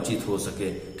वंचित हो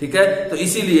सके। ठीक है, तो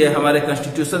इसीलिए हमारे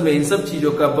कॉन्स्टिट्यूशन में इन सब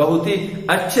चीजों का बहुत ही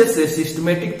अच्छे से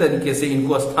सिस्टमेटिक तरीके से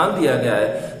इनको स्थान दिया गया है,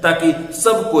 ताकि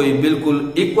सब कोई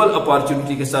बिल्कुल इक्वल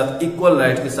अपॉर्चुनिटी के साथ, इक्वल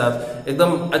राइट के साथ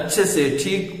एकदम अच्छे से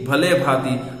ठीक भले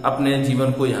भांति अपने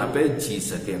जीवन को यहाँ पे जी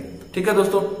सके। ठीक है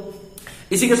दोस्तों,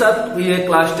 इसी के साथ ये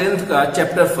क्लास 10th का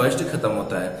चैप्टर 1 खत्म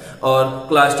होता है, और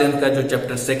क्लास 10th का जो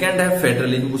चैप्टर 2 है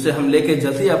फेडरलिज्म, उसे हम लेके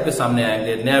जल्दी आपके सामने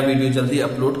आएंगे। नया वीडियो जल्दी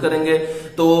अपलोड करेंगे।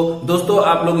 तो दोस्तों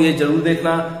आप लोग ये जरूर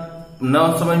देखना, न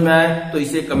समझ में आए तो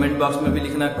इसे कमेंट बॉक्स में भी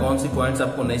लिखना, कौन सी पॉइंट्स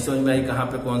आपको नहीं समझ में आई, कहाँ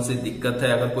पे कौन सी दिक्कत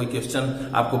है। अगर कोई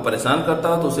क्वेश्चन आपको परेशान करता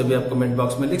हो तो उसे भी आप कमेंट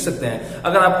बॉक्स में लिख सकते हैं।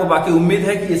 अगर आपको बाकी उम्मीद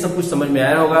है कि ये सब कुछ समझ में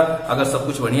आया होगा, अगर सब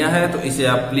कुछ बढ़िया है तो इसे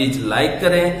आप प्लीज लाइक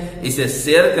करें, इसे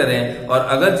शेयर करें, और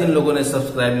अगर जिन लोगों ने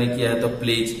सब्सक्राइब नहीं किया है तो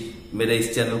प्लीज मेरे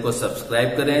इस चैनल को सब्सक्राइब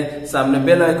करें, सामने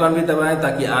बेल आइकॉन भी दबाएं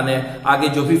ताकि आगे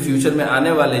जो भी फ्यूचर में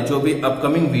आने वाले जो भी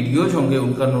अपकमिंग वीडियोज होंगे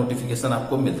उनका नोटिफिकेशन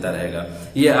आपको मिलता रहेगा।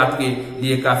 ये आपके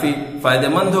लिए काफी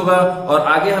फायदेमंद होगा, और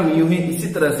आगे हम यूं ही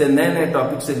इसी तरह से नए नए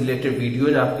टॉपिक से रिलेटेड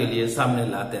वीडियोज आपके लिए सामने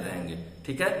लाते रहेंगे।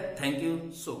 ठीक है, थैंक यू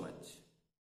सो मच।